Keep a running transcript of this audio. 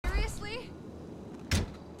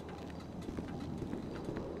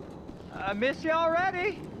I miss you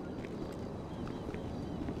already.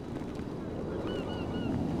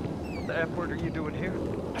 What the F word are you doing here?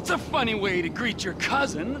 That's a funny way to greet your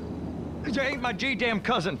cousin. You ain't my G-damn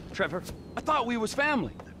cousin, Trevor. I thought we was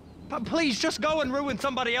family. But please, just go and ruin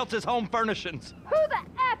somebody else's home furnishings. Who the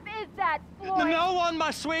F is that, Floyd? No one,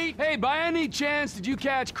 my sweet. Hey, by any chance, did you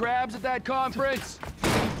catch crabs at that conference?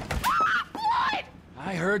 Floyd!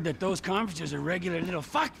 I heard that those conferences are regular little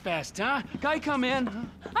fuck fest, huh? Guy, come in.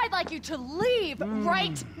 I'd like you to leave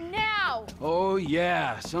right now. Oh,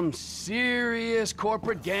 yeah, some serious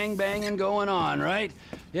corporate gangbanging going on, right?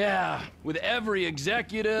 Yeah, with every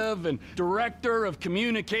executive and director of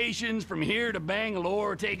communications from here to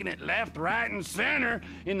Bangalore taking it left, right, and center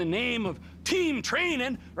in the name of team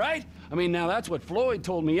training, right? I mean, now that's what Floyd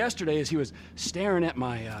told me yesterday as he was staring at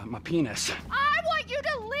my penis. I want you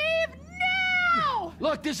to leave now!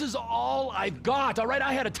 Look, this is all I've got, all right?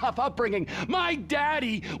 I had a tough upbringing. My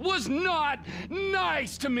daddy was not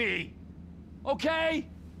nice to me, okay?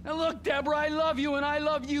 Now look, Debra, I love you, and I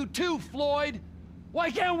love you too, Floyd. Why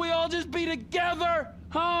can't we all just be together,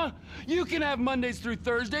 huh? You can have Mondays through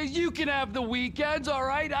Thursdays, you can have the weekends, all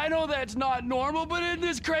right? I know that's not normal, but in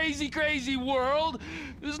this crazy, crazy world,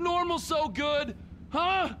 is normal so good,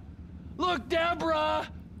 huh? Look, Debra,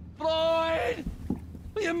 Floyd,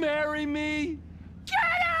 will you marry me? Get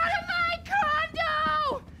out of my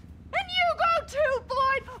condo! And you go too,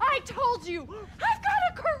 Floyd! I told you! I've got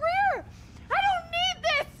a career! I don't need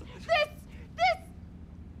this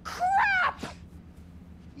crap!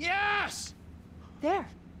 Yes! There.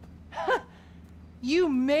 You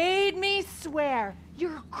made me swear.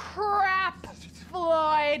 You're crap,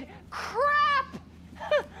 Floyd. Crap!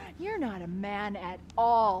 You're not a man at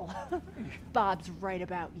all. Bob's right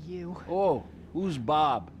about you. Oh, who's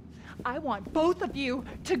Bob? I want both of you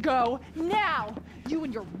to go now. You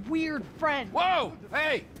and your weird friend. Whoa!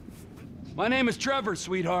 Hey! My name is Trever,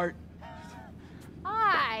 sweetheart.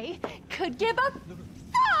 I could give a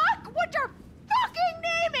fuck what your fucking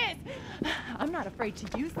name is. I'm not afraid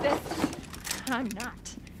to use this. I'm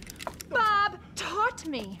not. Bob taught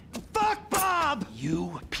me. Fuck Bob!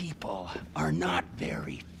 You people are not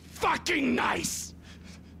very fucking nice!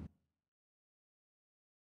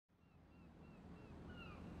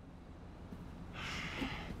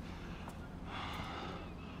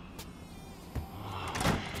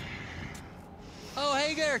 Oh,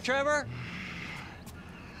 hey there, Trevor.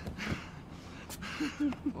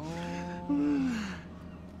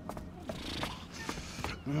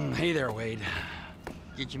 Hey there, Wade.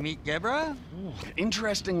 Did you meet Debra?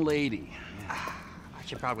 Interesting lady. I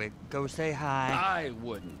should probably go say hi. I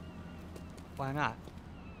wouldn't. Why not?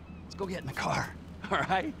 Let's go get in the car, all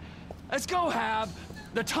right? Let's go have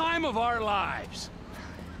the time of our lives.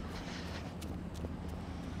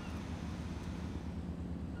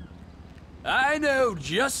 I know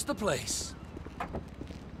just the place.